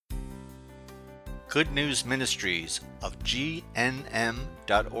Good News Ministries of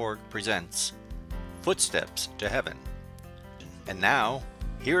GNM.org presents Footsteps to Heaven. And now,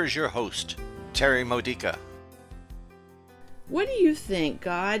 here is your host, Terry Modica. What do you think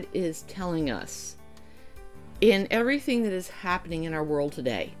God is telling us in everything that is happening in our world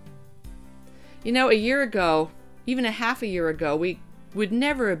today? You know, a year ago, even a half a year ago, we would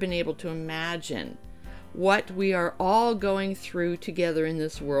never have been able to imagine what we are all going through together in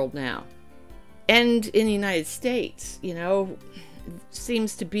this world now. And in the United States, you know,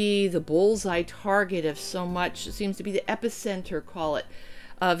 seems to be the bullseye target of so much. It seems to be the epicenter, call it,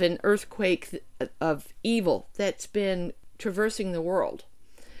 of an earthquake of evil that's been traversing the world.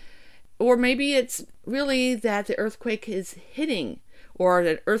 Or maybe it's really that the earthquake is hitting, or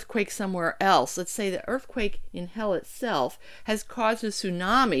an earthquake somewhere else. Let's say the earthquake in hell itself has caused a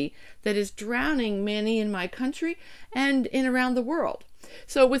tsunami that is drowning many in my country and in around the world.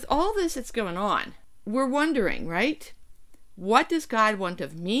 So with all this that's going on, we're wondering, right? What does God want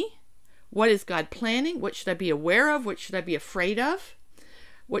of me? What is God planning? What should I be aware of? What should I be afraid of?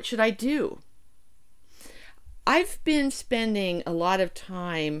 What should I do? I've been spending a lot of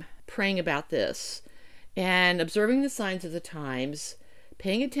time praying about this and observing the signs of the times,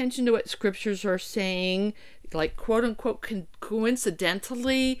 paying attention to what scriptures are saying, like quote unquote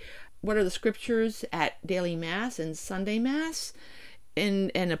coincidentally, what are the scriptures at daily mass and Sunday mass?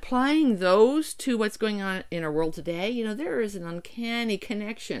 And applying those to what's going on in our world today. You know, there is an uncanny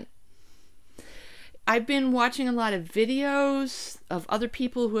connection. I've been watching a lot of videos of other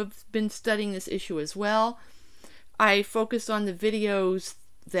people who have been studying this issue as well. I focus on the videos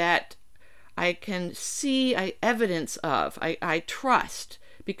that I can see evidence of, I trust,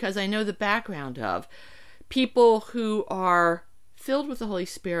 because I know the background of people who are filled with the Holy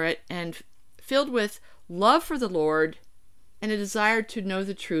Spirit and filled with love for the Lord and a desire to know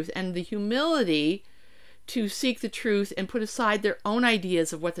the truth and the humility to seek the truth and put aside their own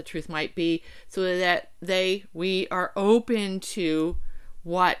ideas of what the truth might be, so that we are open to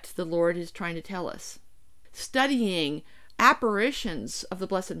what the Lord is trying to tell us. Studying apparitions of the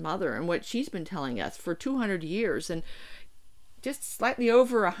Blessed Mother and what she's been telling us for 200 years. And just slightly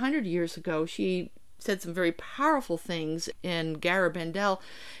over 100 years ago, she said some very powerful things in Garabandal.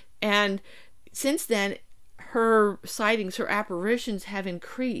 And since then, her sightings, her apparitions have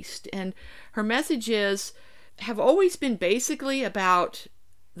increased. And her messages have always been basically about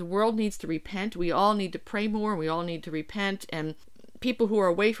the world needs to repent. We all need to pray more. We all need to repent. And people who are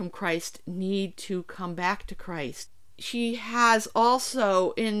away from Christ need to come back to Christ. She has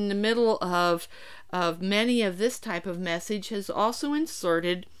also, in the middle of many of this type of message, has also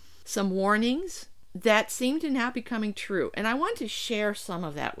inserted some warnings that seem to now be coming true. And I want to share some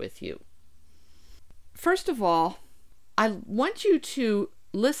of that with you. First of all, I want you to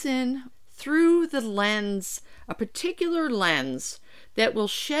listen through the lens, a particular lens that will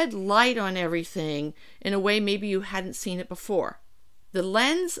shed light on everything in a way maybe you hadn't seen it before. The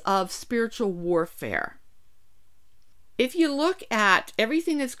lens of spiritual warfare. If you look at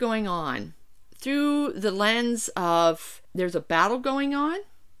everything that's going on through the lens of there's a battle going on,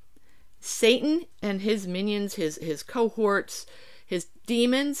 Satan and his minions, his cohorts, his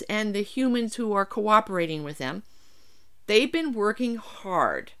demons, and the humans who are cooperating with them, they've been working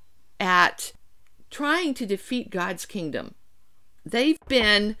hard at trying to defeat God's kingdom. They've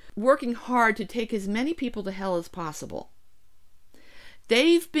been working hard to take as many people to hell as possible.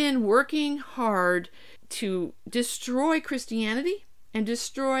 They've been working hard to destroy Christianity and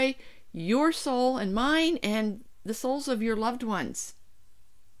destroy your soul and mine and the souls of your loved ones.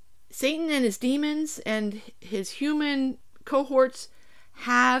 Satan and his demons and his human cohorts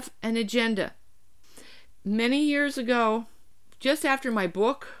have an agenda. Many years ago, just after my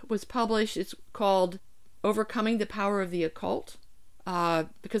book was published, it's called Overcoming the Power of the Occult,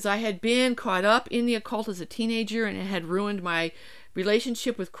 because I had been caught up in the occult as a teenager and it had ruined my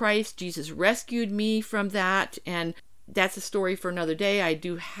relationship with Christ. Jesus rescued me from that, and that's a story for another day. I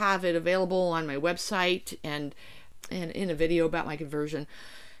do have it available on my website and in a video about my conversion.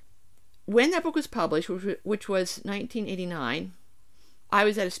 When that book was published, which was 1989, I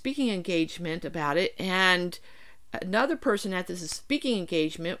was at a speaking engagement about it, and another person at this speaking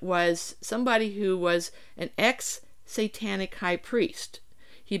engagement was somebody who was an ex-satanic high priest.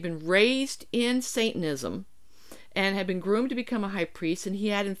 He'd been raised in Satanism and had been groomed to become a high priest, and he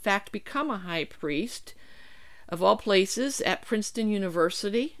had in fact become a high priest, of all places, at Princeton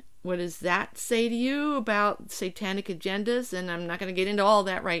University. What does that say to you about satanic agendas? And I'm not going to get into all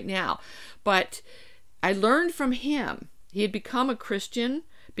that right now. But I learned from him. He had become a Christian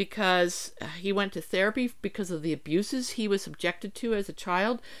because he went to therapy because of the abuses he was subjected to as a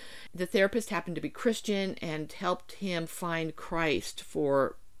child. The therapist happened to be Christian and helped him find Christ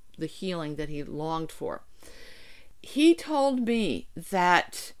for the healing that he longed for. He told me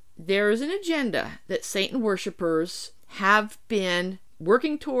that there is an agenda that Satan worshipers have been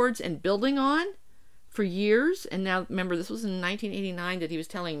working towards and building on for years. And now, remember, this was in 1989 that he was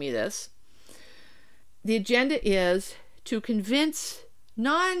telling me this. The agenda is to convince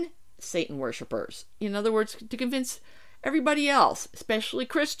non-Satan worshipers, in other words, to convince everybody else, especially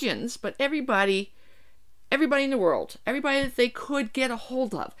Christians, but everybody in the world, everybody that they could get a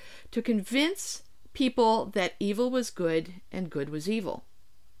hold of, to convince people that evil was good and good was evil.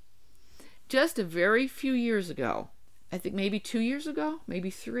 Just a very few years ago, I think maybe 2 years ago, maybe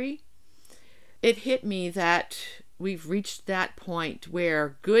 3, it hit me that we've reached that point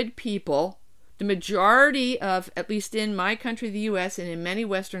where good people, the majority of, at least in my country, the U.S., and in many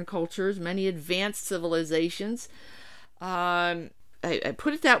Western cultures, many advanced civilizations, I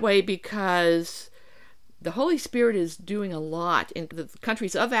put it that way because the Holy Spirit is doing a lot in the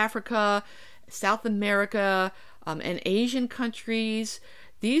countries of Africa, South America, and Asian countries.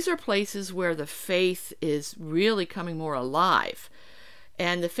 These are places where the faith is really coming more alive,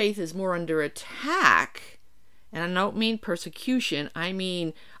 and the faith is more under attack. And I don't mean persecution, I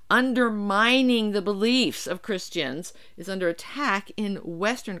mean undermining the beliefs of Christians is under attack in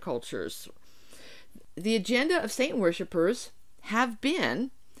Western cultures. The agenda of Satan worshipers have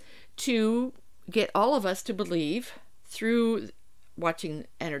been to get all of us to believe through watching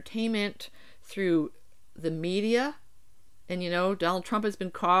entertainment, through the media. And Donald Trump has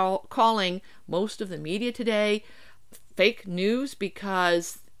been calling most of the media today fake news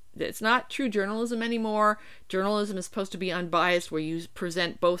because it's not true journalism anymore. Journalism is supposed to be unbiased, where you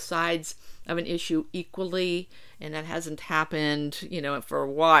present both sides of an issue equally, and that hasn't happened, for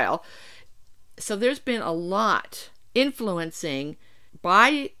a while. So there's been a lot influencing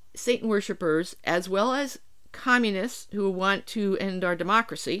by Satan worshipers, as well as communists who want to end our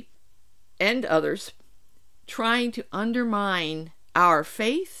democracy, and others, trying to undermine our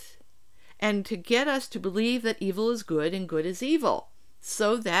faith and to get us to believe that evil is good and good is evil,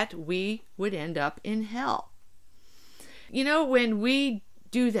 so that we would end up in hell. When we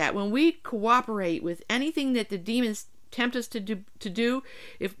do that, when we cooperate with anything that the demons tempt us to do,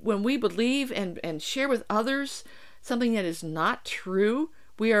 when we believe and share with others something that is not true,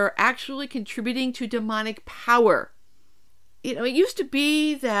 we are actually contributing to demonic power. It used to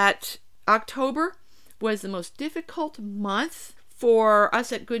be that October was the most difficult month for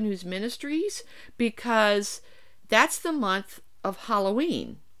us at Good News Ministries because that's the month of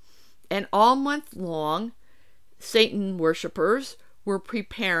Halloween. And all month long, Satan worshipers were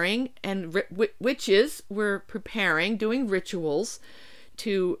preparing, and witches were preparing, doing rituals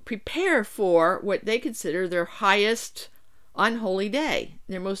to prepare for what they consider their highest unholy day,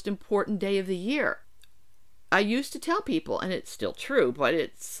 their most important day of the year. I used to tell people, and it's still true, but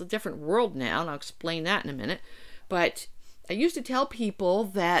it's a different world now, and I'll explain that in a minute, but I used to tell people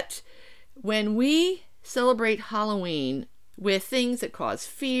that when we celebrate Halloween with things that cause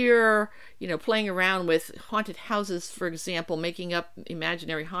fear, playing around with haunted houses, for example, making up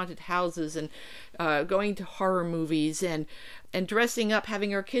imaginary haunted houses, and going to horror movies, and dressing up,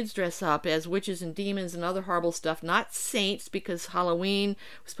 having our kids dress up as witches and demons and other horrible stuff, not saints, because Halloween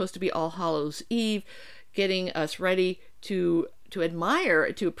was supposed to be All Hallows Eve, getting us ready to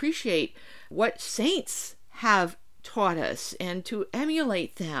admire, to appreciate what saints have taught us and to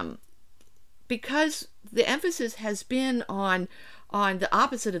emulate them. Because the emphasis has been on the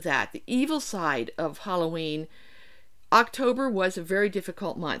opposite of that, the evil side of Halloween, October was a very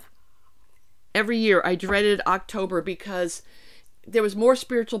difficult month. Every year I dreaded October because there was more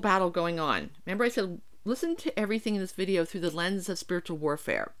spiritual battle going on. Remember I said, listen to everything in this video through the lens of spiritual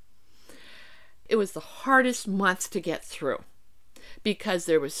warfare. It was the hardest month to get through because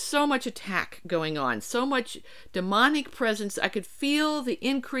there was so much attack going on, so much demonic presence. I could feel the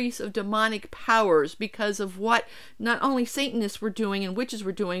increase of demonic powers because of what not only Satanists were doing and witches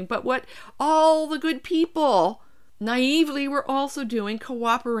were doing, but what all the good people naively were also doing,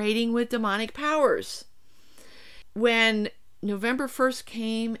 cooperating with demonic powers. When November 1st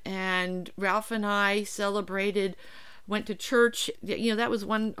came and Ralph and I went to church, that was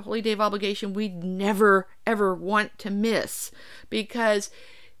one holy day of obligation we'd never, ever want to miss. Because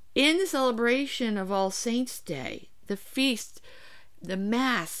in the celebration of All Saints' Day, the feast, the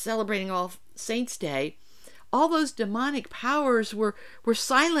Mass celebrating All Saints' Day, all those demonic powers were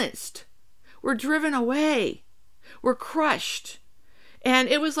silenced, were driven away, were crushed. And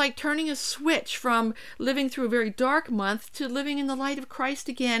it was like turning a switch from living through a very dark month to living in the light of Christ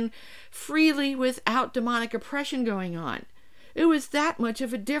again, freely without demonic oppression going on. It was that much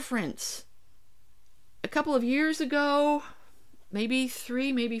of a difference. A couple of years ago, maybe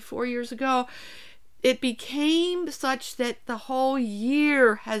 3, maybe 4 years ago, it became such that the whole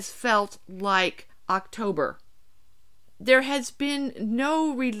year has felt like October. There has been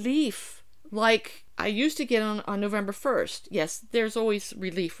no relief like I used to get on November 1st. Yes, there's always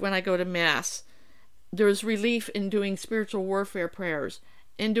relief when I go to Mass. There's relief in doing spiritual warfare prayers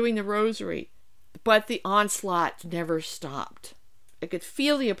and doing the rosary. But the onslaught never stopped. I could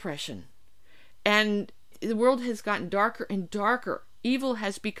feel the oppression. And the world has gotten darker and darker. Evil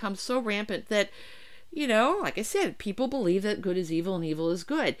has become so rampant that, like I said, people believe that good is evil and evil is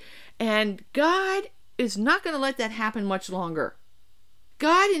good. And God is not going to let that happen much longer.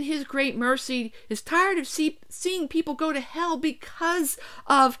 God, in his great mercy, is tired of seeing people go to hell because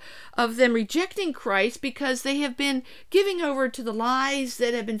of them rejecting Christ, because they have been giving over to the lies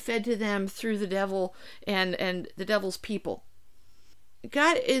that have been fed to them through the devil and the devil's people.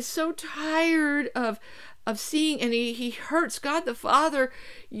 God is so tired of seeing, and he hurts. God the Father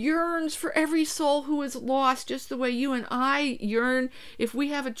yearns for every soul who is lost, just the way you and I yearn if we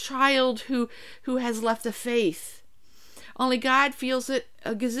have a child who has left the faith. Only God feels it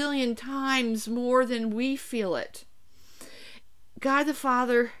a gazillion times more than we feel it. God the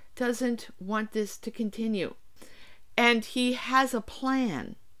Father doesn't want this to continue. And he has a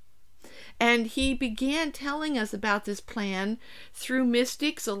plan. And he began telling us about this plan through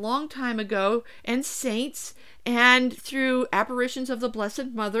mystics a long time ago, and saints, and through apparitions of the Blessed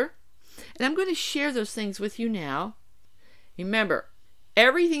Mother. And I'm going to share those things with you now. Remember,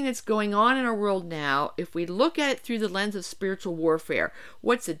 everything that's going on in our world now, if we look at it through the lens of spiritual warfare,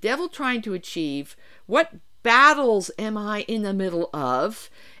 what's the devil trying to achieve? What battles am I in the middle of?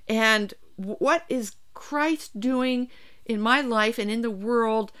 And what is Christ doing in my life and in the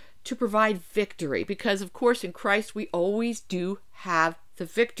world to provide victory? Because, of course, in Christ, we always do have the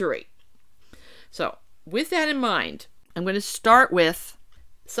victory. So, with that in mind, I'm going to start with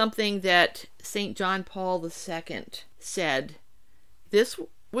something that St. John Paul II said. This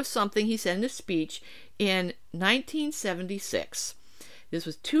was something he said in a speech in 1976. This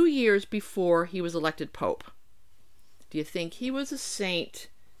was 2 years before he was elected Pope. Do you think he was a saint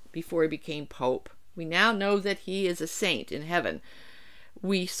before he became Pope? We now know that he is a saint in heaven.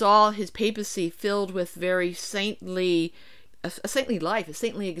 We saw his papacy filled with very saintly, a saintly life, a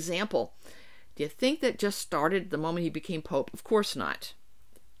saintly example. Do you think that just started the moment he became Pope? Of course not.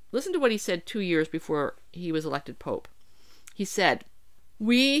 Listen to what he said 2 years before he was elected Pope. He said,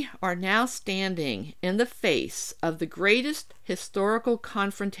 "We are now standing in the face of the greatest historical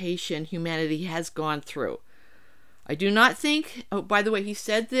confrontation humanity has gone through. I do not think," oh, by the way, he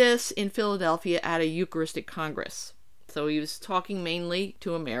said this in Philadelphia at a Eucharistic Congress. So he was talking mainly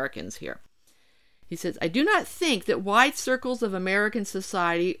to Americans here. He says, "I do not think that wide circles of American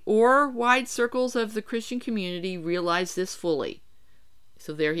society or wide circles of the Christian community realize this fully."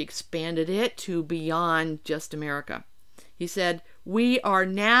 So there he expanded it to beyond just America. He said, "We are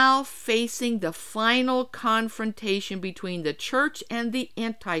now facing the final confrontation between the church and the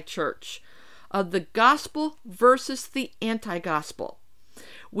anti-church, of the gospel versus the anti-gospel.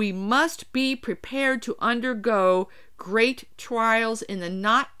 We must be prepared to undergo great trials in the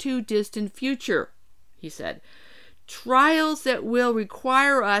not too distant future," he said. "Trials that will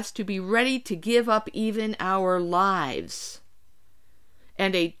require us to be ready to give up even our lives,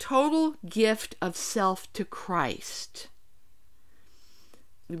 and a total gift of self to Christ."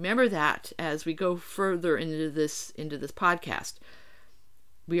 Remember that as we go further into this podcast.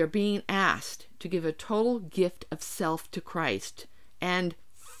 We are being asked to give a total gift of self to Christ and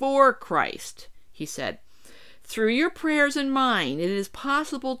for Christ, he said. "Through your prayers and mine, it is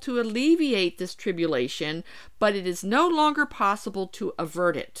possible to alleviate this tribulation, but it is no longer possible to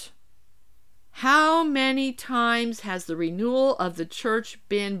avert it." How many times has the renewal of the church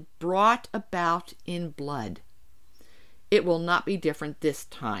been brought about in blood? It will not be different this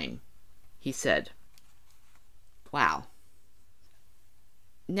time, he said. Wow.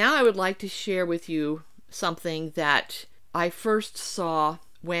 Now I would like to share with you something that I first saw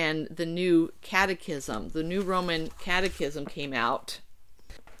when the new catechism, the new Roman catechism came out.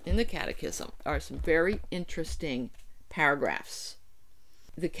 In the catechism are some very interesting paragraphs.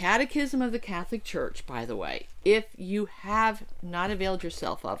 The Catechism of the Catholic Church, by the way, if you have not availed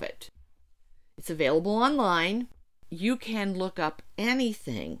yourself of it, it's available online. You can look up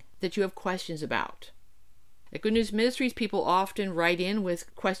anything that you have questions about. At Good News Ministries, people often write in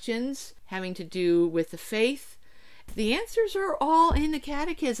with questions having to do with the faith. The answers are all in the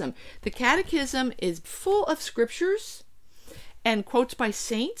Catechism. The Catechism is full of scriptures and quotes by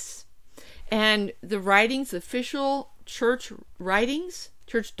saints and the writings, official church writings,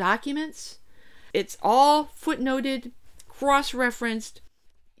 church documents. It's all footnoted, cross-referenced.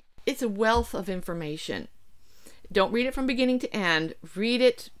 It's a wealth of information. Don't read it from beginning to end. Read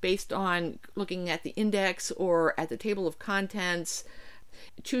it based on looking at the index or at the table of contents.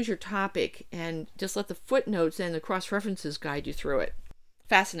 Choose your topic and just let the footnotes and the cross-references guide you through it.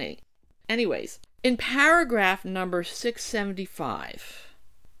 Fascinating. Anyways, in paragraph number 675,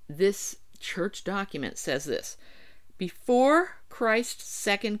 this church document says this: before Christ's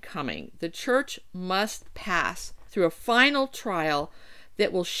second coming, the church must pass through a final trial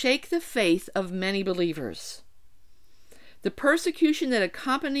that will shake the faith of many believers. The persecution that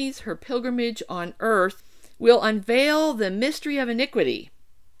accompanies her pilgrimage on earth will unveil the mystery of iniquity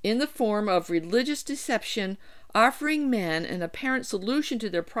in the form of religious deception, offering men an apparent solution to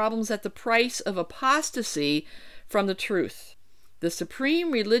their problems at the price of apostasy from the truth. The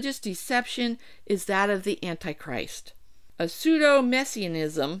supreme religious deception is that of the Antichrist, a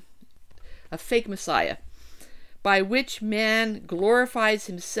pseudo-messianism, a fake Messiah, by which man glorifies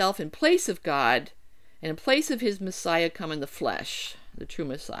himself in place of God, and in place of his Messiah come in the flesh, the true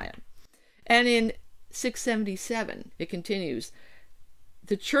Messiah. And in 677, it continues,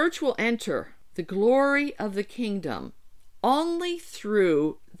 the church will enter the glory of the kingdom only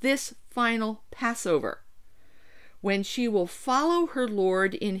through this final Passover, when she will follow her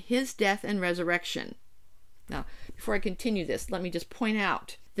Lord in his death and resurrection. Now, before I continue this, let me just point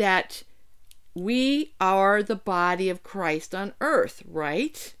out that we are the body of Christ on earth,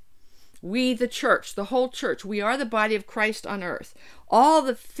 right? We, the church, the whole church, we are the body of Christ on earth. All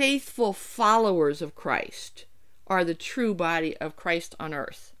the faithful followers of Christ are the true body of Christ on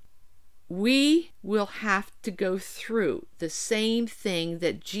earth. We will have to go through the same thing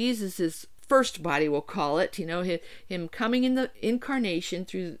that Jesus's first body, we'll call it, him coming in the incarnation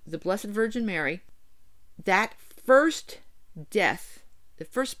through the Blessed Virgin Mary. That first death, the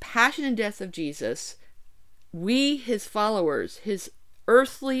first passion and death of Jesus, we, his followers, his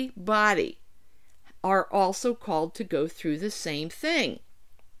earthly body, are also called to go through the same thing.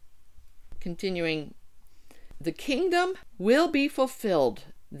 Continuing, the kingdom will be fulfilled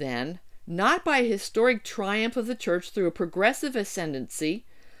then, not by a historic triumph of the church through a progressive ascendancy,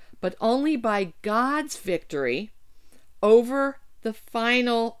 but only by God's victory over the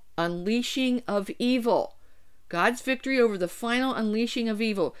final unleashing of evil. God's victory over the final unleashing of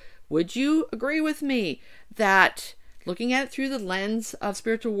evil. Would you agree with me that, looking at it through the lens of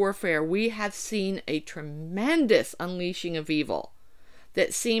spiritual warfare, we have seen a tremendous unleashing of evil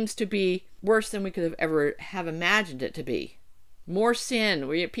that seems to be worse than we could have ever have imagined it to be? More sin,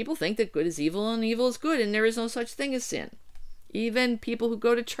 where people think that good is evil and evil is good, and there is no such thing as sin. Even people who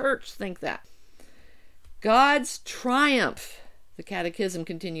go to church think that. God's triumph, the Catechism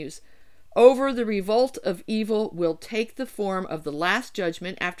continues, over the revolt of evil will take the form of the last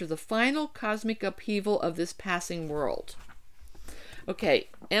judgment after the final cosmic upheaval of this passing world. Okay,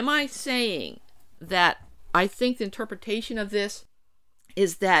 am I saying that I think the interpretation of this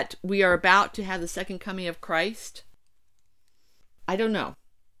is that we are about to have the second coming of Christ? I don't know.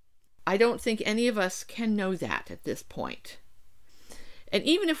 I don't think any of us can know that at this point. And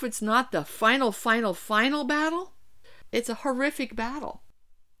even if it's not the final battle, it's a horrific battle.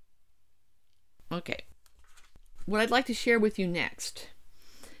 Okay. What I'd like to share with you next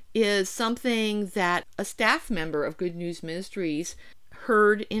is something that a staff member of Good News Ministries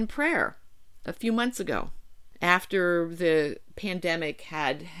heard in prayer a few months ago, after the pandemic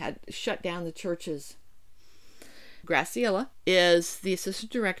had shut down the churches. Graciela is the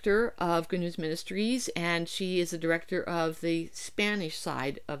assistant director of Good News Ministries, and she is the director of the Spanish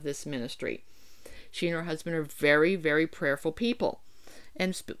side of this ministry. She and her husband are very, very prayerful people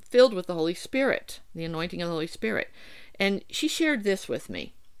and filled with the Holy Spirit, the anointing of the Holy Spirit. And she shared this with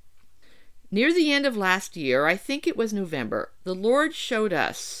me. Near the end of last year, I think it was November, the Lord showed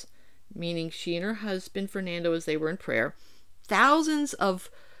us, meaning she and her husband Fernando as they were in prayer, thousands of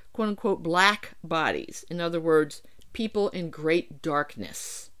quote-unquote black bodies. In other words, people in great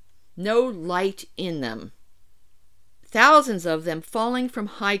darkness. No light in them. Thousands of them falling from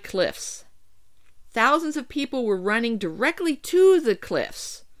high cliffs. Thousands of people were running directly to the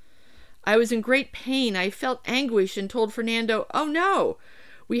cliffs. I was in great pain. I felt anguish and told Fernando, "Oh no,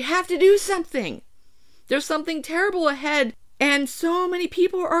 we have to do something. There's something terrible ahead, and so many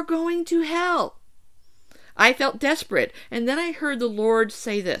people are going to hell." I felt desperate, and then I heard the Lord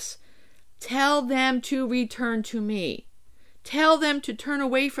say this: "Tell them to return to me. Tell them to turn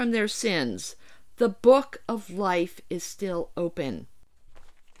away from their sins. The book of life is still open.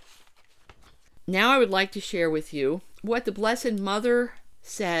 Now I would like to share with you what the Blessed Mother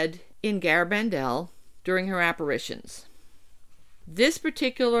said in Garabandal during her apparitions. This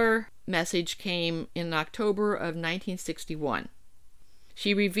particular message came in October of 1961.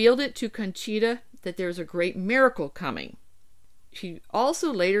 She revealed it to Conchita that there's a great miracle coming. She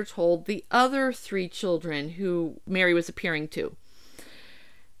also later told the other 3 children who Mary was appearing to.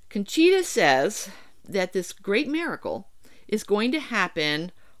 Conchita says that this great miracle is going to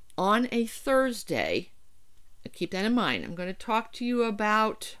happen on a Thursday. Keep that in mind. I'm going to talk to you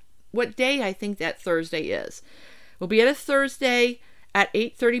about what day I think that Thursday is. We'll be at a Thursday at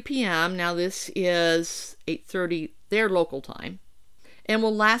 8:30 p.m. Now this is 8:30 their local time, and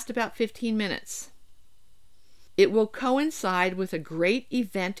will last about 15 minutes. It will coincide with a great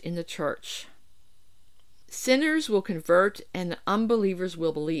event in the church. Sinners will convert and the unbelievers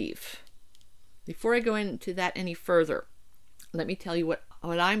will believe. Before I go into that any further, let me tell you what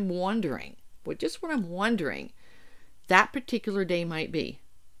I'm wondering, what I'm wondering that particular day might be.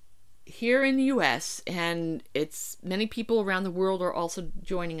 Here in the U.S., and it's many people around the world are also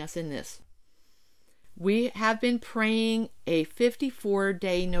joining us in this, we have been praying a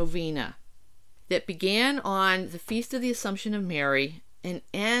 54-day novena that began on the Feast of the Assumption of Mary and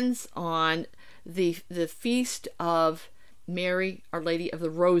ends on the Feast of Mary, Our Lady of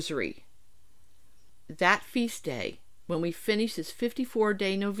the Rosary. That feast day, when we finish this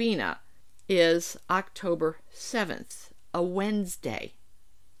 54-day novena, is October 7th, a Wednesday.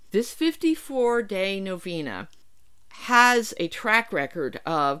 This 54-day novena has a track record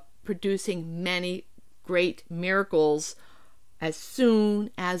of producing many great miracles as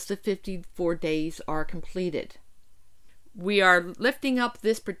soon as the 54 days are completed. We are lifting up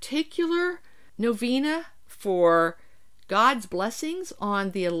this particular novena for God's blessings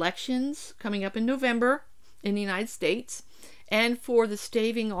on the elections coming up in November in the United States, and for the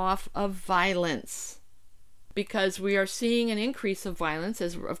staving off of violence. Because we are seeing an increase of violence,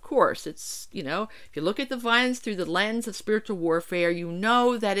 as of course, it's, if you look at the violence through the lens of spiritual warfare, you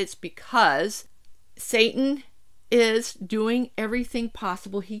know that it's because Satan is doing everything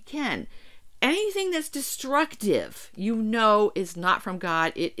possible he can. Anything that's destructive, is not from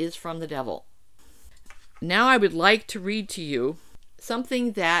God, it is from the devil. Now I would like to read to you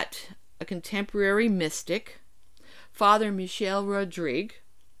something that a contemporary mystic, Father Michel Rodrigue,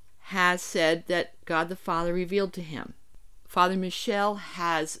 has said that God the Father revealed to him. Father Michel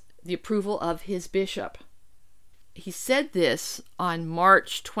has the approval of his bishop. He said this on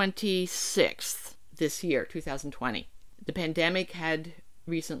March 26th this year, 2020. The pandemic had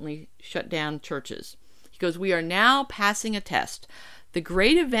recently shut down churches. He goes, "We are now passing a test. The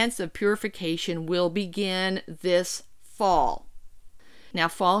great events of purification will begin this fall." Now,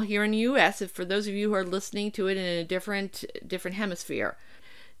 fall here in the U.S., for those of you who are listening to it in a different hemisphere,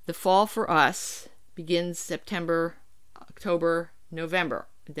 the fall for us begins September, October, November,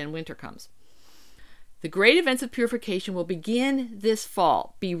 and then winter comes. The great events of purification will begin this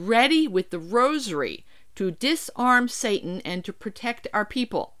fall. Be ready with the rosary to disarm Satan and to protect our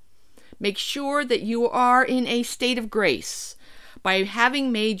people. Make sure that you are in a state of grace by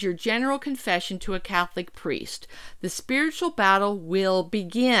having made your general confession to a Catholic priest. The spiritual battle will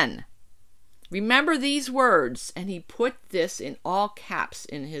begin. Remember these words, and he put this in all caps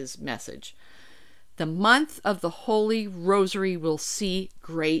in his message. The month of the Holy Rosary will see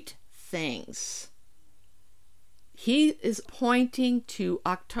great things. He is pointing to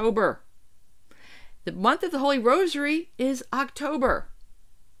October. The month of the Holy Rosary is October.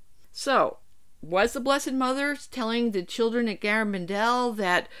 So, was the Blessed Mother telling the children at Garabandal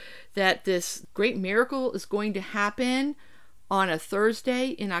that this great miracle is going to happen on a Thursday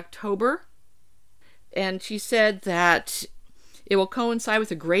in October? And she said that it will coincide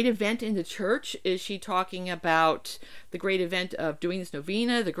with a great event in the church. Is she talking about the great event of doing this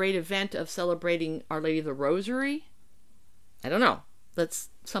novena, the great event of celebrating Our Lady of the Rosary? I don't know. That's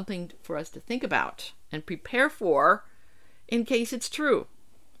something for us to think about and prepare for in case it's true.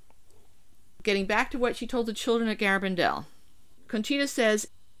 Getting back to what she told the children at Garabandal, Conchita says,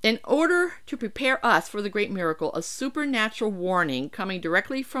 in order to prepare us for the great miracle, a supernatural warning coming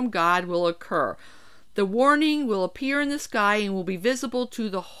directly from God will occur. The warning will appear in the sky and will be visible to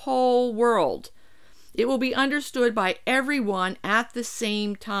the whole world. It will be understood by everyone at the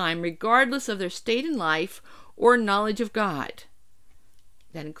same time, regardless of their state in life or knowledge of God.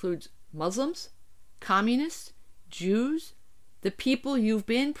 That includes Muslims, communists, Jews, the people you've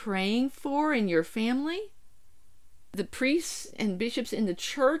been praying for in your family, the priests and bishops in the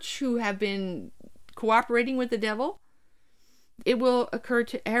church who have been cooperating with the devil. It will occur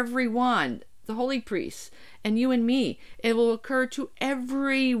to everyone. the holy priests, and you and me. It will occur to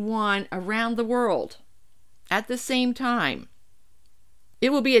everyone around the world at the same time.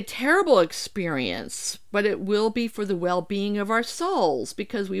 It will be a terrible experience, but it will be for the well-being of our souls,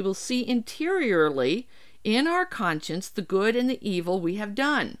 because we will see interiorly in our conscience the good and the evil we have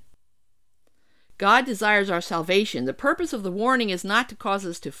done. God desires our salvation. The purpose of the warning is not to cause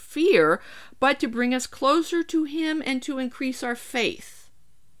us to fear, but to bring us closer to Him and to increase our faith.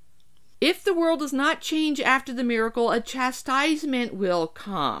 If the world does not change after the miracle, a chastisement will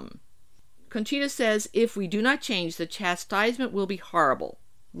come. Conchita says, if we do not change, the chastisement will be horrible.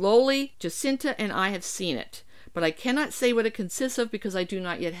 Lowly, Jacinta, and I have seen it, but I cannot say what it consists of because I do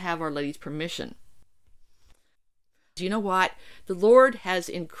not yet have Our Lady's permission. Do you know what? The Lord has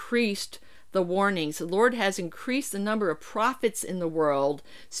increased the warnings. The Lord has increased the number of prophets in the world,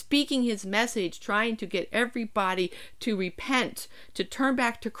 speaking His message, trying to get everybody to repent, to turn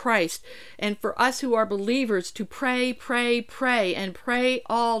back to Christ, and for us who are believers to pray, pray, pray, and pray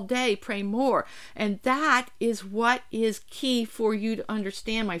all day, pray more. And that is what is key for you to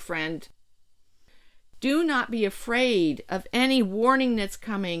understand, my friend. Do not be afraid of any warning that's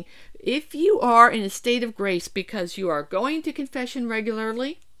coming. If you are in a state of grace because you are going to confession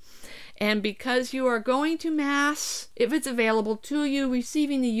regularly, and because you are going to Mass, if it's available to you,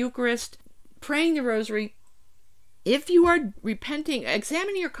 receiving the Eucharist, praying the Rosary, if you are repenting,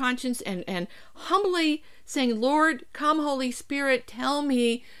 examining your conscience and humbly saying, Lord, come Holy Spirit, tell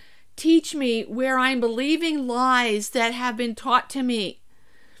me, teach me where I'm believing lies that have been taught to me.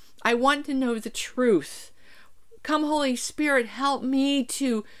 I want to know the truth. Come Holy Spirit, help me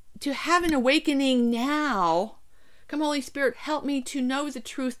to have an awakening now. Come Holy Spirit, help me to know the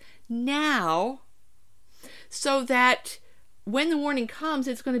truth now, so that when the warning comes,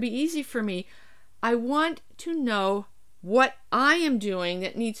 it's going to be easy for me. I want to know what I am doing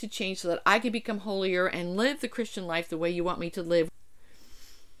that needs to change so that I can become holier and live the Christian life the way you want me to live,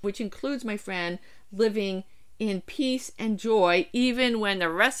 which includes, my friend, living in peace and joy, even when the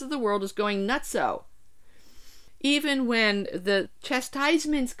rest of the world is going nutso. Even when the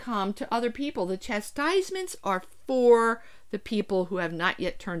chastisements come to other people, the chastisements are for the people who have not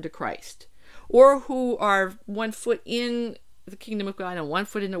yet turned to Christ, or who are 1 foot in the kingdom of God and 1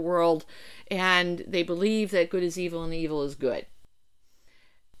 foot in the world, and they believe that good is evil and evil is good.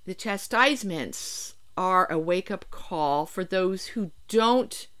 The chastisements are a wake-up call for those who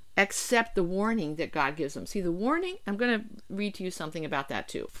don't accept the warning that God gives them. See, the warning, I'm going to read to you something about that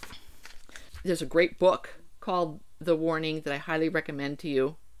too. There's a great book called The Warning that I highly recommend to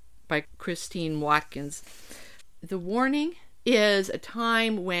you by Christine Watkins. The warning is a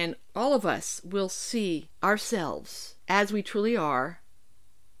time when all of us will see ourselves as we truly are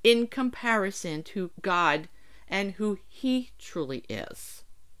in comparison to God and who He truly is.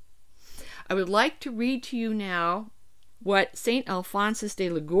 I would like to read to you now what St. Alphonsus de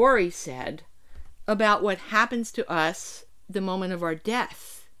Liguori said about what happens to us the moment of our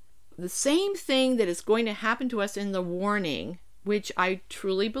death. The same thing that is going to happen to us in the warning, which I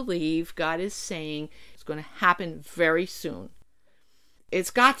truly believe God is saying is going to happen very soon. It's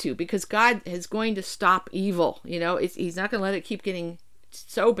got to, because God is going to stop evil. He's not going to let it keep getting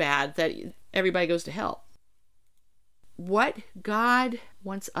so bad that everybody goes to hell. What God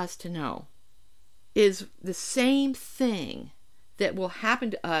wants us to know is the same thing that will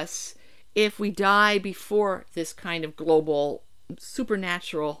happen to us if we die before this kind of global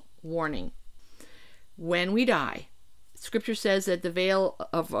supernatural warning. When we die, Scripture says that the veil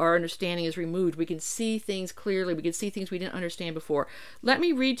of our understanding is removed. We can see things clearly. We can see things we didn't understand before. Let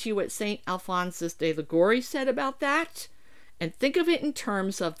me read to you what St. Alphonsus de Liguori said about that, and think of it in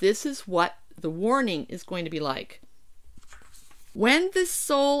terms of this is what the warning is going to be like. When the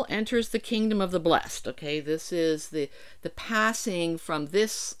soul enters the kingdom of the blessed, okay, this is the passing from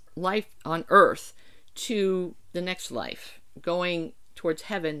this life on earth to the next life, going towards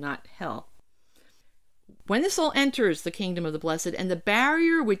heaven, not hell. When the soul enters the kingdom of the blessed and the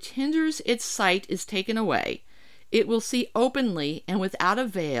barrier which hinders its sight is taken away, it will see openly and without a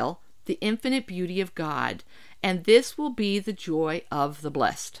veil the infinite beauty of God, and this will be the joy of the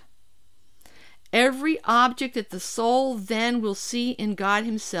blessed. Every object that the soul then will see in God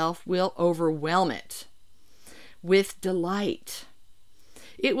Himself will overwhelm it with delight.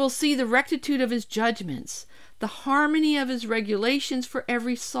 It will see the rectitude of His judgments, the harmony of His regulations for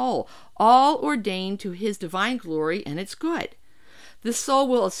every soul, all ordained to His divine glory and its good. The soul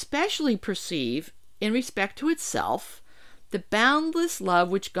will especially perceive, in respect to itself, the boundless love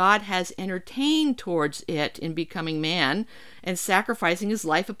which God has entertained towards it in becoming man and sacrificing His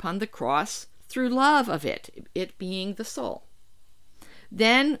life upon the cross through love of it being the soul.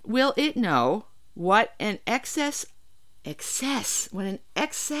 Then will it know what an excess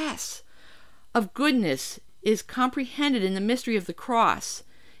of goodness is comprehended in the mystery of the cross,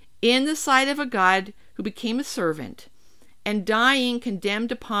 in the sight of a God who became a servant, and dying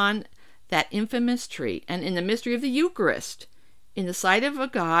condemned upon that infamous tree, and in the mystery of the Eucharist, in the sight of a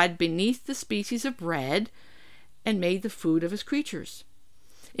God beneath the species of bread, and made the food of his creatures.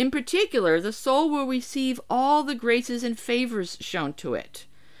 In particular, the soul will receive all the graces and favors shown to it,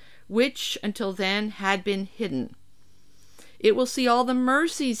 which until then had been hidden. It will see all the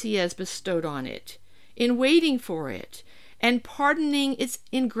mercies he has bestowed on it, in waiting for it, and pardoning its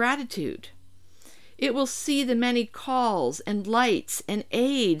ingratitude. It will see the many calls and lights and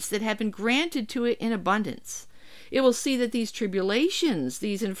aids that have been granted to it in abundance. It will see that these tribulations,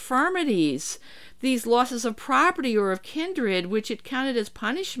 these infirmities, these losses of property or of kindred, which it counted as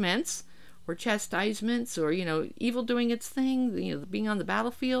punishments or chastisements or, evil doing its thing, being on the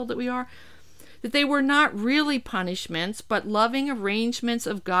battlefield that we are, that they were not really punishments, but loving arrangements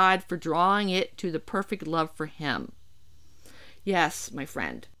of God for drawing it to the perfect love for him. Yes, my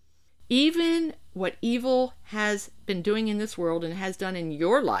friend, even what evil has been doing in this world and has done in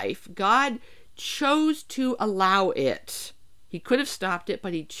your life, God chose to allow it. He could have stopped it,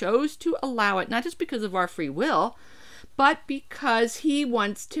 but he chose to allow it, not just because of our free will, but because he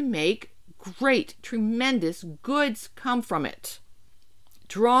wants to make great, tremendous goods come from it,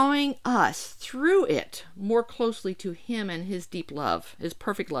 drawing us through it more closely to him and his deep love, his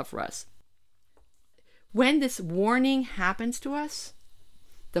perfect love for us. When this warning happens to us,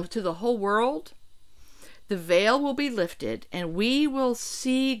 to the whole world, the veil will be lifted and we will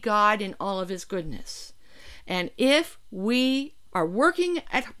see God in all of his goodness. And if we are working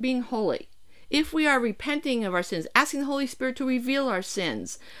at being holy, if we are repenting of our sins, asking the Holy Spirit to reveal our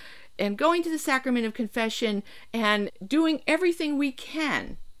sins, and going to the sacrament of confession and doing everything we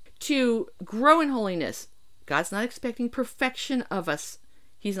can to grow in holiness, God's not expecting perfection of us.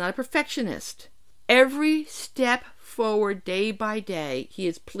 He's not a perfectionist. Every step forward, day by day, he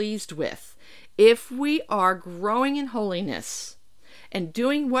is pleased with. If we are growing in holiness and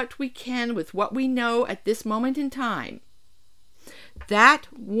doing what we can with what we know at this moment in time, that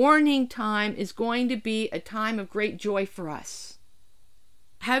warning time is going to be a time of great joy for us.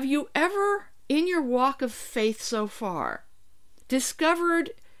 Have you ever, in your walk of faith so far,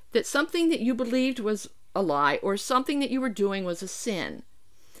 discovered that something that you believed was a lie or something that you were doing was a sin,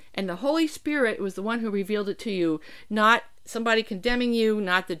 and the Holy Spirit was the one who revealed it to you, not somebody condemning you,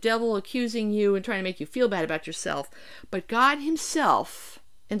 not the devil accusing you and trying to make you feel bad about yourself, but God himself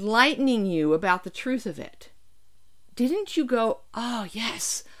enlightening you about the truth of it? Didn't you go, oh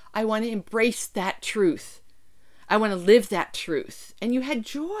yes, I want to embrace that truth. I want to live that truth. And you had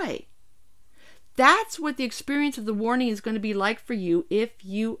joy. That's what the experience of the warning is going to be like for you if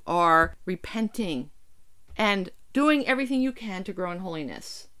you are repenting and doing everything you can to grow in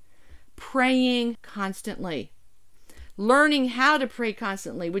holiness. Praying constantly. Learning how to pray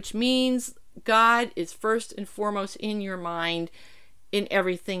constantly, which means God is first and foremost in your mind in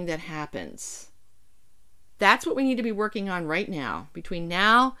everything that happens. That's what we need to be working on right now, between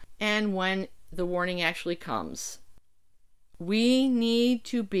now and when the warning actually comes. We need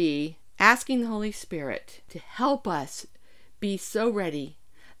to be asking the Holy Spirit to help us be so ready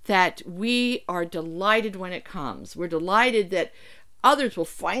that we are delighted when it comes. We're delighted that others will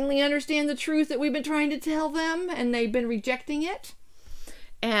finally understand the truth that we've been trying to tell them and they've been rejecting it.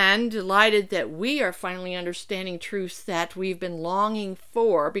 And delighted that we are finally understanding truths that we've been longing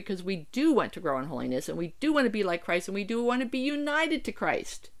for, because we do want to grow in holiness and we do want to be like Christ and we do want to be united to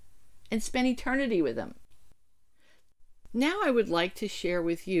Christ and spend eternity with him. Now I would like to share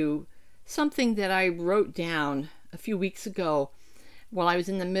with you something that I wrote down a few weeks ago while I was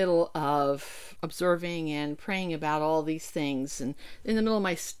in the middle of observing and praying about all these things and in the middle of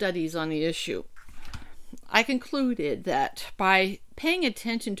my studies on the issue. I concluded that by paying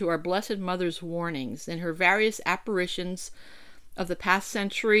attention to our Blessed Mother's warnings and her various apparitions of the past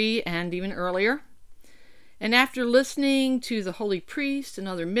century and even earlier, and after listening to the holy priests and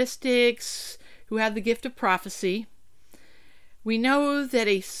other mystics who have the gift of prophecy, we know that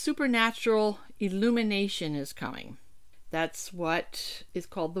a supernatural illumination is coming. That's what is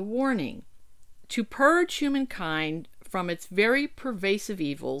called the warning. To purge humankind from its very pervasive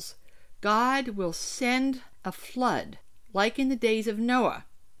evils, God will send a flood, like in the days of Noah.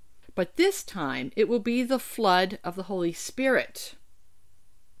 But this time, it will be the flood of the Holy Spirit.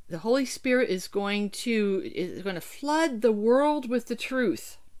 The Holy Spirit is going to flood the world with the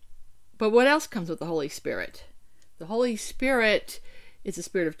truth. But what else comes with the Holy Spirit? The Holy Spirit is a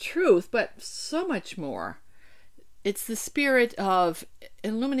spirit of truth, but so much more. It's the spirit of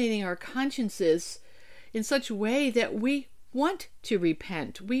illuminating our consciences in such a way that we want to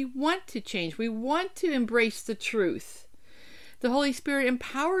repent, we want to change, we want to embrace the truth. The Holy Spirit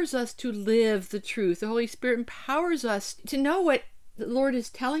empowers us to live the truth. The Holy Spirit empowers us to know what the Lord is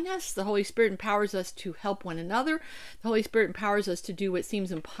telling us. The Holy Spirit empowers us to help one another. The Holy Spirit empowers us to do what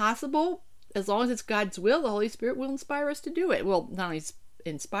seems impossible. As long as it's God's will, the Holy Spirit will inspire us to do it. Well, not only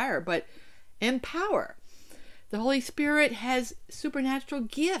inspire, but empower. The Holy Spirit has supernatural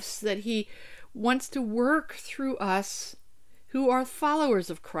gifts that He wants to work through us who are followers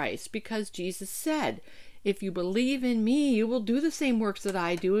of Christ, because Jesus said, if you believe in me, you will do the same works that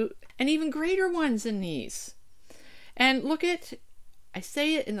I do, and even greater ones than these. And look at, I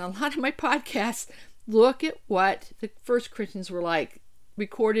say it in a lot of my podcasts, look at what the first Christians were like,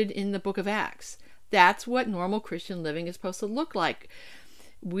 recorded in the book of Acts. That's what normal Christian living is supposed to look like.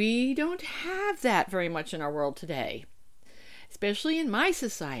 We don't have that very much in our world today, especially in my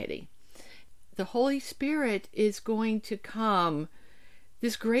society. The Holy Spirit is going to come.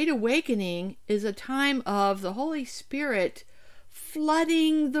 This great awakening is a time of the Holy Spirit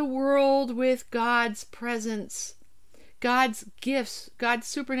flooding the world with God's presence, God's gifts, God's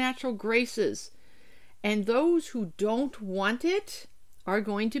supernatural graces. And those who don't want it are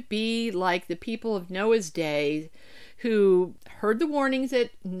going to be like the people of Noah's day, who heard the warnings that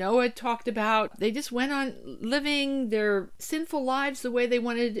Noah talked about. They just went on living their sinful lives the way they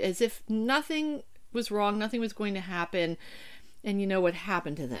wanted, as if nothing was wrong, nothing was going to happen. And you know what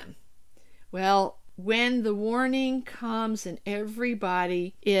happened to them? Well, when the warning comes and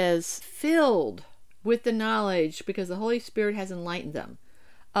everybody is filled with the knowledge, because the Holy Spirit has enlightened them,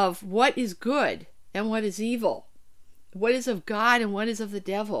 of what is good and what is evil, what is of God and what is of the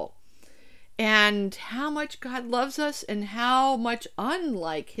devil, and how much God loves us and how much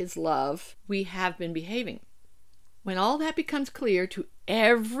unlike His love we have been behaving. When all that becomes clear to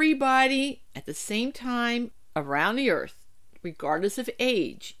everybody at the same time around the earth, regardless of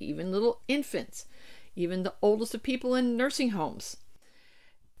age, even little infants, even the oldest of people in nursing homes,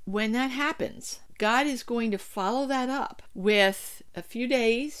 when that happens, God is going to follow that up with a few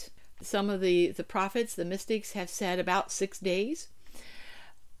days. Some of the prophets, the mystics, have said about 6 days.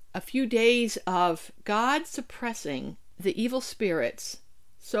 A few days of God suppressing the evil spirits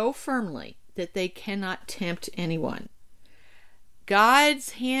so firmly that they cannot tempt anyone.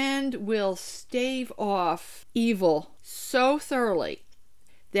 God's hand will stave off evil so thoroughly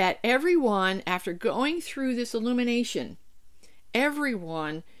that everyone, after going through this illumination,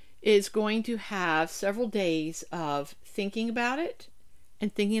 everyone is going to have several days of thinking about it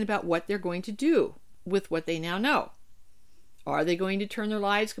and thinking about what they're going to do with what they now know. Are they going to turn their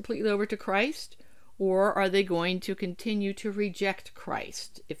lives completely over to Christ? Or are they going to continue to reject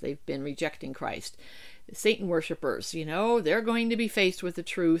Christ if they've been rejecting Christ? Satan worshipers, they're going to be faced with the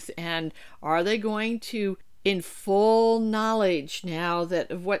truth. And are they going to, in full knowledge now that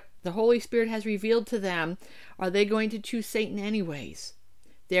of what the Holy Spirit has revealed to them, are they going to choose Satan anyways?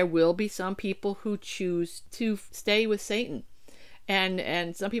 There will be some people who choose to stay with Satan.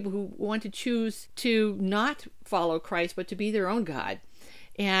 And some people who want to choose to not follow Christ, but to be their own God.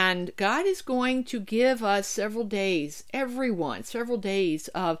 And God is going to give us several days, everyone, several days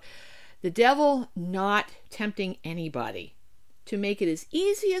of the devil not tempting anybody, to make it as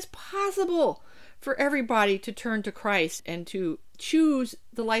easy as possible for everybody to turn to Christ and to choose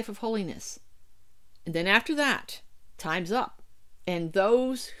the life of holiness. And then after that, time's up. And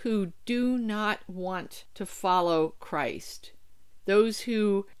those who do not want to follow Christ, those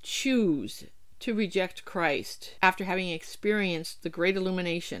who choose to reject Christ after having experienced the great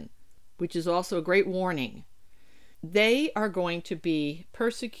illumination, which is also a great warning, they are going to be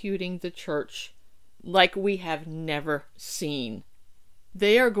persecuting the church like we have never seen.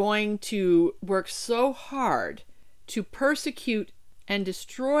 They are going to work so hard to persecute and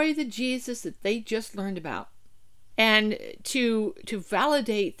destroy the Jesus that they just learned about, and to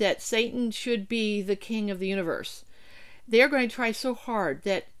validate that Satan should be the king of the universe. They're going to try so hard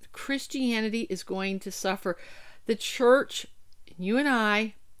that Christianity is going to suffer. The church, you and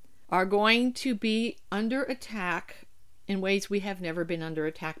I, are going to be under attack in ways we have never been under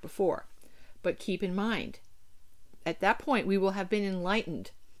attack before. But keep in mind, at that point, we will have been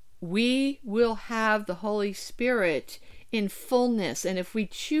enlightened. We will have the Holy Spirit in fullness. And if we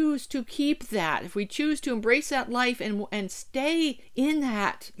choose to keep that, if we choose to embrace that life and stay in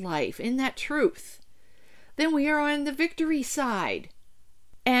that life, in that truth, then we are on the victory side.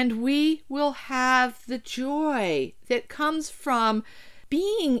 And we will have the joy that comes from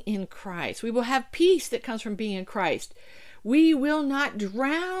being in Christ. We will have peace that comes from being in Christ. We will not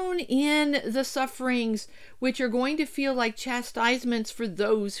drown in the sufferings which are going to feel like chastisements for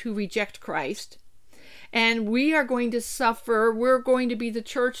those who reject Christ. And we are going to suffer. We're going to be the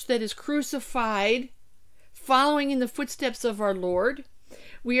church that is crucified, following in the footsteps of our Lord.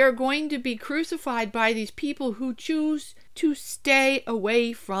 We are going to be crucified by these people who choose to stay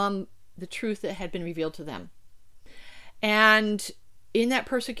away from the truth that had been revealed to them. And in that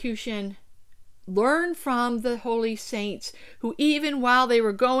persecution, learn from the holy saints who, even while they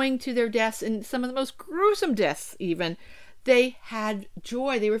were going to their deaths, and some of the most gruesome deaths even, they had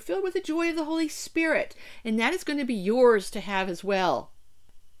joy. They were filled with the joy of the Holy Spirit. And that is going to be yours to have as well.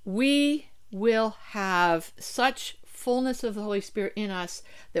 We will have such fullness of the Holy Spirit in us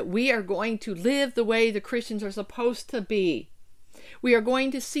that we are going to live the way the Christians are supposed to be. We are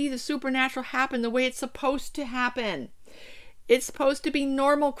going to see the supernatural happen the way it's supposed to happen. It's supposed to be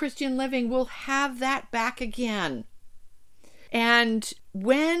normal Christian living. We'll have that back again. And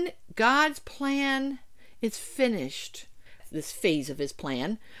when God's plan is finished, this phase of his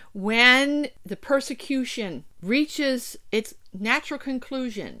plan, when the persecution reaches its natural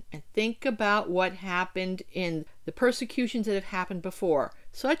conclusion, and think about what happened in the persecutions that have happened before,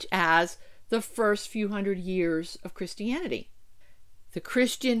 such as the first few hundred years of Christianity. The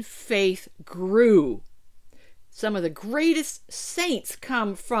Christian faith grew. Some of the greatest saints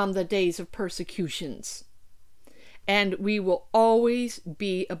come from the days of persecutions. And we will always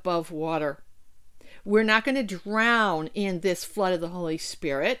be above water. We're not going to drown in this flood of the Holy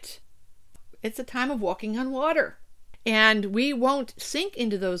Spirit. It's a time of walking on water. And we won't sink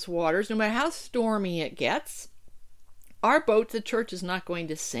into those waters, no matter how stormy it gets. Our boat, the church, is not going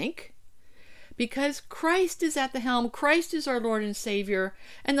to sink, because Christ is at the helm. Christ is our Lord and Savior,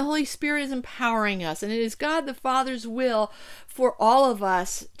 and the Holy Spirit is empowering us. And it is God the Father's will for all of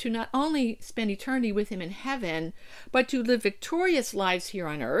us to not only spend eternity with him in heaven, but to live victorious lives here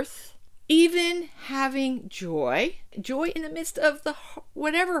on earth, even having joy in the midst of the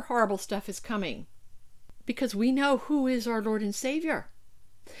whatever horrible stuff is coming, because we know who is our Lord and Savior.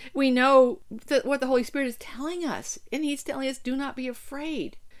 We know what the Holy Spirit is telling us, and he's telling us, do not be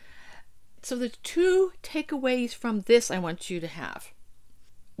afraid. So the two takeaways from this I want you to have.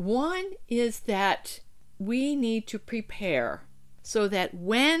 One is that we need to prepare so that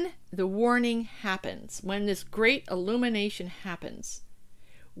when the warning happens, when this great illumination happens,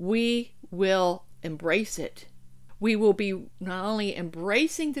 we will embrace it. We will be not only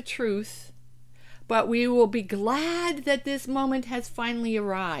embracing the truth, but we will be glad that this moment has finally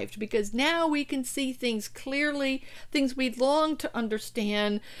arrived, because now we can see things clearly, things we long to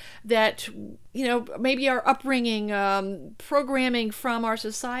understand, that, maybe our upbringing, programming from our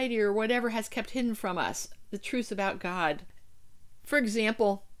society or whatever has kept hidden from us, the truth about God. For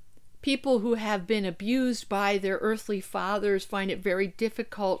example, people who have been abused by their earthly fathers find it very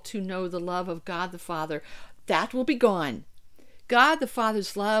difficult to know the love of God the Father. That will be gone. God the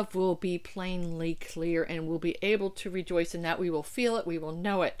Father's love will be plainly clear, and we'll be able to rejoice in that. We will feel it. We will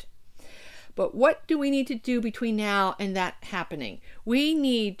know it. But what do we need to do between now and that happening? We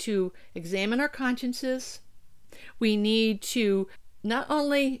need to examine our consciences. We need to not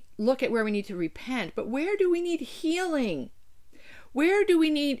only look at where we need to repent, but where do we need healing? Where do we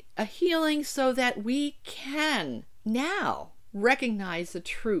need a healing so that we can now recognize the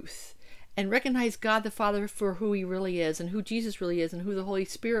truth and recognize God the Father for who he really is, and who Jesus really is, and who the Holy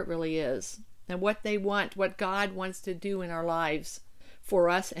Spirit really is, and what they want, what God wants to do in our lives for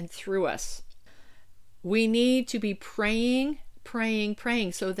us and through us. We need to be praying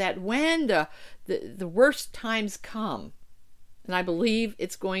so that when the worst times come, and I believe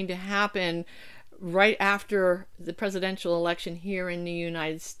it's going to happen right after the presidential election here in the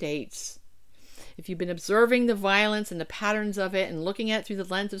United States. If you've been observing the violence and the patterns of it and looking at it through the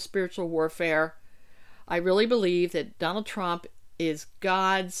lens of spiritual warfare, I really believe that Donald Trump is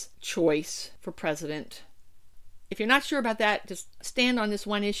God's choice for president. If you're not sure about that, just stand on this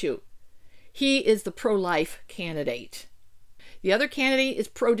one issue. He is the pro-life candidate. The other candidate is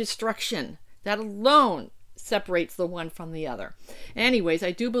pro-destruction. That alone separates the one from the other. Anyways,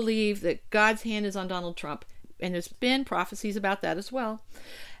 I do believe that God's hand is on Donald Trump, and there's been prophecies about that as well,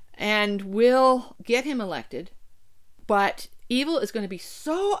 and will get him elected. But evil is going to be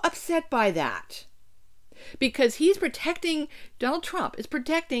so upset by that, because Donald Trump is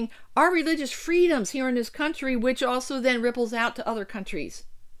protecting our religious freedoms here in this country, which also then ripples out to other countries.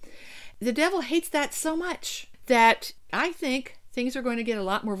 The devil hates that so much that I think things are going to get a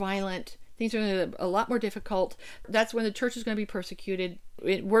lot more violent. Things are going to get a lot more difficult. That's when the church is going to be persecuted,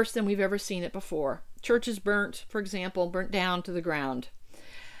 worse than we've ever seen it before. Churches burnt, for example, burnt down to the ground.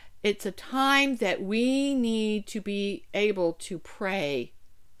 It's a time that we need to be able to pray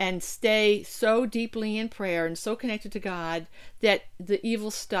and stay so deeply in prayer and so connected to God that the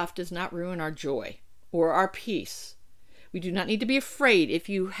evil stuff does not ruin our joy or our peace. We do not need to be afraid. If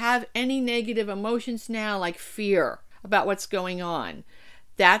you have any negative emotions now, like fear about what's going on,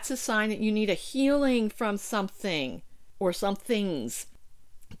 that's a sign that you need a healing from something or some things.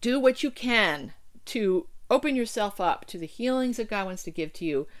 Do what you can to open yourself up to the healings that God wants to give to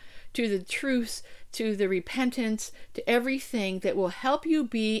you, to the truths, to the repentance, to everything that will help you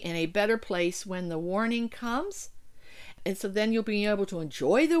be in a better place when the warning comes. And so then you'll be able to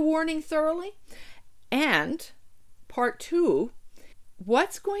enjoy the warning thoroughly. And part 2,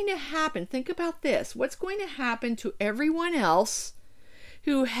 what's going to happen? Think about this. What's going to happen to everyone else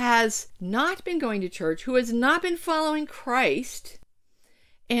who has not been going to church, who has not been following Christ,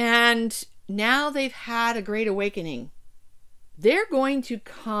 and now they've had a great awakening? They're going to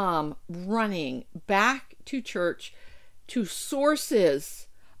come running back to church, to sources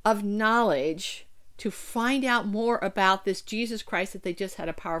of knowledge, to find out more about this Jesus Christ that they just had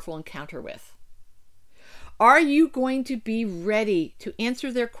a powerful encounter with. Are you going to be ready to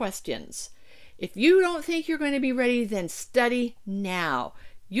answer their questions? If you don't think you're going to be ready, then study now.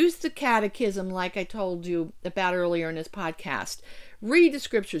 Use the catechism like I told you about earlier in this podcast. Read the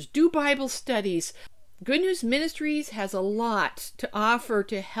scriptures. Do Bible studies. Good News Ministries has a lot to offer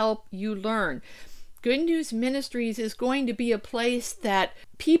to help you learn. Good News Ministries is going to be a place that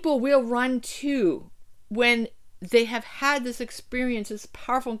people will run to when they have had this experience, this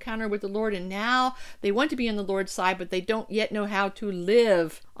powerful encounter with the Lord, and now they want to be on the Lord's side, but they don't yet know how to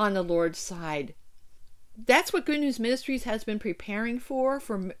live on the Lord's side. That's what Good News Ministries has been preparing for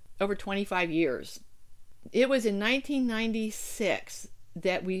over 25 years. It was in 1996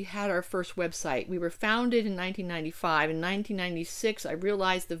 that we had our first website. We were founded in 1995. In 1996, I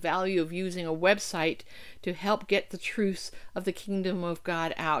realized the value of using a website to help get the truths of the kingdom of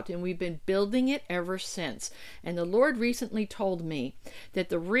God out. And we've been building it ever since. And the Lord recently told me that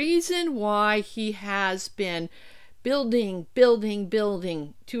the reason why He has been building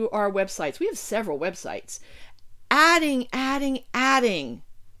to our websites, we have several websites, adding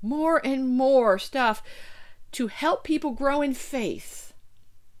more and more stuff to help people grow in faith,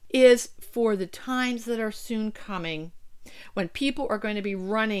 is for the times that are soon coming, when people are going to be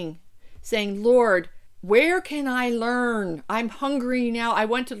running, saying, Lord, where can I learn? I'm hungry now. I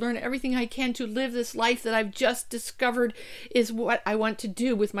want to learn everything I can to live this life that I've just discovered is what I want to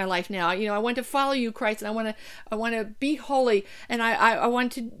do with my life now. I want to follow you, Christ, and I want to be holy, and I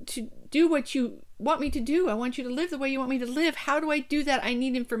want to do what you want me to do. I want you to live the way you want me to live. How do I do that? I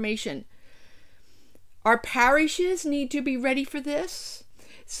need information. Our parishes need to be ready for this.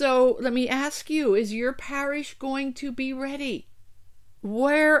 So let me ask you, is your parish going to be ready?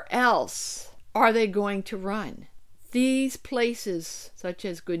 Where else are they going to run? These places, such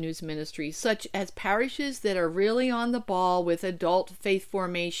as Good News Ministries, such as parishes that are really on the ball with adult faith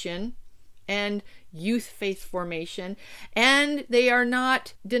formation and youth faith formation, and they are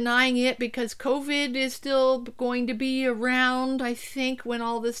not denying it because COVID is still going to be around, I think, when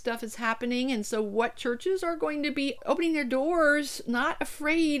all this stuff is happening. And so what churches are going to be opening their doors, not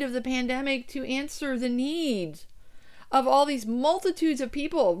afraid of the pandemic, to answer the needs of all these multitudes of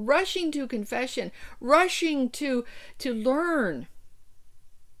people rushing to confession, rushing to learn.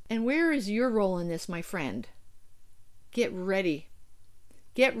 And where is your role in this, my friend? Get ready.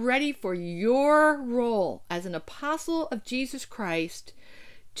 Get ready for your role as an apostle of Jesus Christ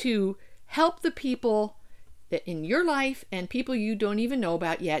to help the people that in your life and people you don't even know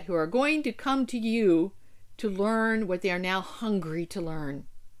about yet who are going to come to you to learn what they are now hungry to learn.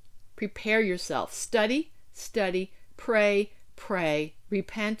 Prepare yourself. Study, pray,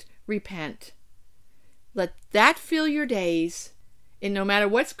 repent. Let that fill your days. And no matter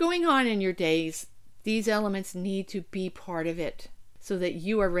what's going on in your days, these elements need to be part of it, so that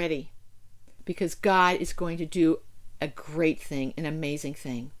you are ready, because God is going to do a great thing, an amazing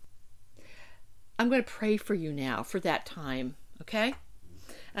thing. I'm going to pray for you now for that time, okay?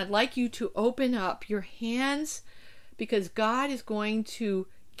 I'd like you to open up your hands, because God is going to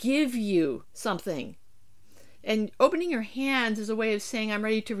give you something. And opening your hands is a way of saying, I'm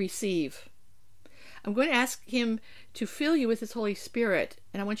ready to receive. I'm going to ask Him to fill you with His Holy Spirit,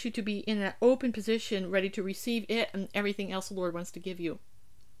 and I want you to be in an open position, ready to receive it and everything else the Lord wants to give you.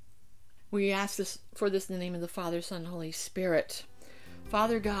 We ask this in the name of the Father, Son, and Holy Spirit.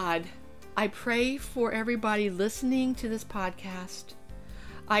 Father God, I pray for everybody listening to this podcast.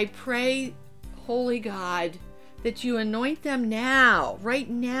 I pray, Holy God, that you anoint them now, right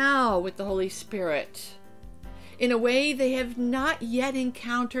now, with the Holy Spirit. in a way they have not yet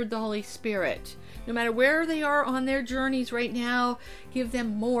encountered the Holy Spirit. No matter where they are on their journeys right now, give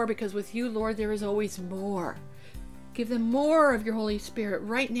them more, because with you, Lord, there is always more. Give them more of your Holy Spirit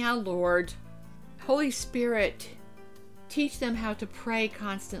right now, Lord. Holy Spirit, teach them how to pray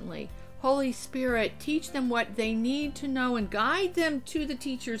constantly. Holy Spirit, teach them what they need to know and guide them to the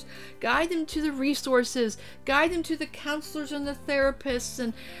teachers, guide them to the resources, guide them to the counselors and the therapists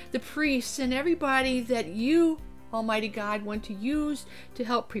and the priests and everybody that you, Almighty God, want to use to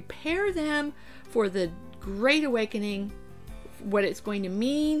help prepare them for the great awakening, what it's going to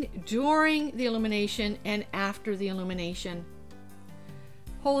mean during the illumination and after the illumination.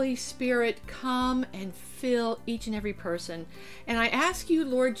 Holy Spirit, come and fill each and every person. And I ask you,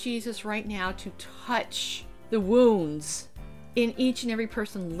 Lord Jesus, right now to touch the wounds in each and every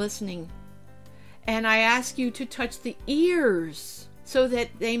person listening. And I ask you to touch the ears so that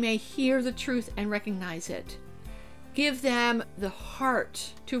they may hear the truth and recognize it. Give them the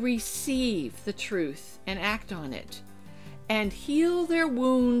heart to receive the truth and act on it. And heal their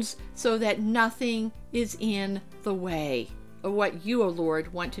wounds so that nothing is in the way of what you, O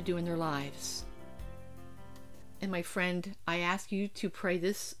Lord, want to do in their lives. And my friend, I ask you to pray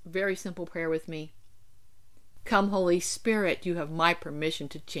this very simple prayer with me. Come, Holy Spirit, you have my permission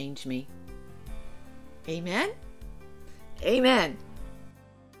to change me. Amen? Amen.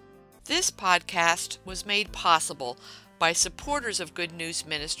 This podcast was made possible by supporters of Good News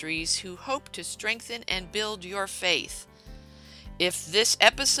Ministries who hope to strengthen and build your faith. If this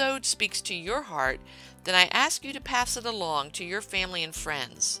episode speaks to your heart, then I ask you to pass it along to your family and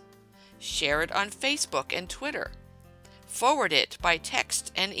friends. Share it on Facebook and Twitter. Forward it by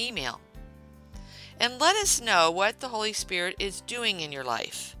text and email. And let us know what the Holy Spirit is doing in your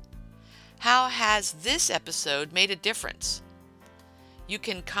life. How has this episode made a difference? You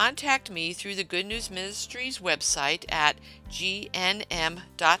can contact me through the Good News Ministries website at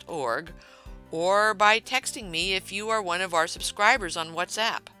gnm.org or by texting me if you are one of our subscribers on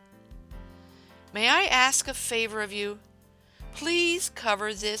WhatsApp. May I ask a favor of you? Please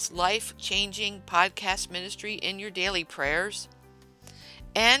cover this life-changing podcast ministry in your daily prayers.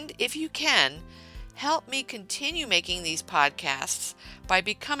 And if you can, help me continue making these podcasts by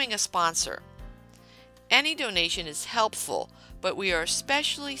becoming a sponsor. Any donation is helpful, but we are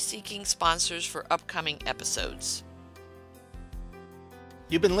especially seeking sponsors for upcoming episodes.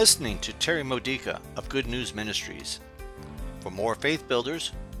 You've been listening to Terry Modica of Good News Ministries. For more faith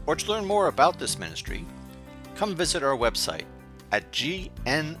builders, or to learn more about this ministry, come visit our website at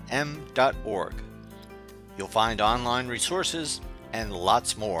gnm.org. You'll find online resources and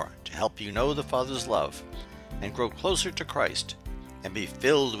lots more to help you know the Father's love and grow closer to Christ and be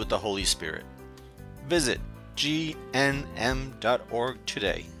filled with the Holy Spirit. Visit gnm.org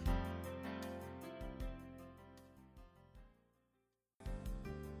today.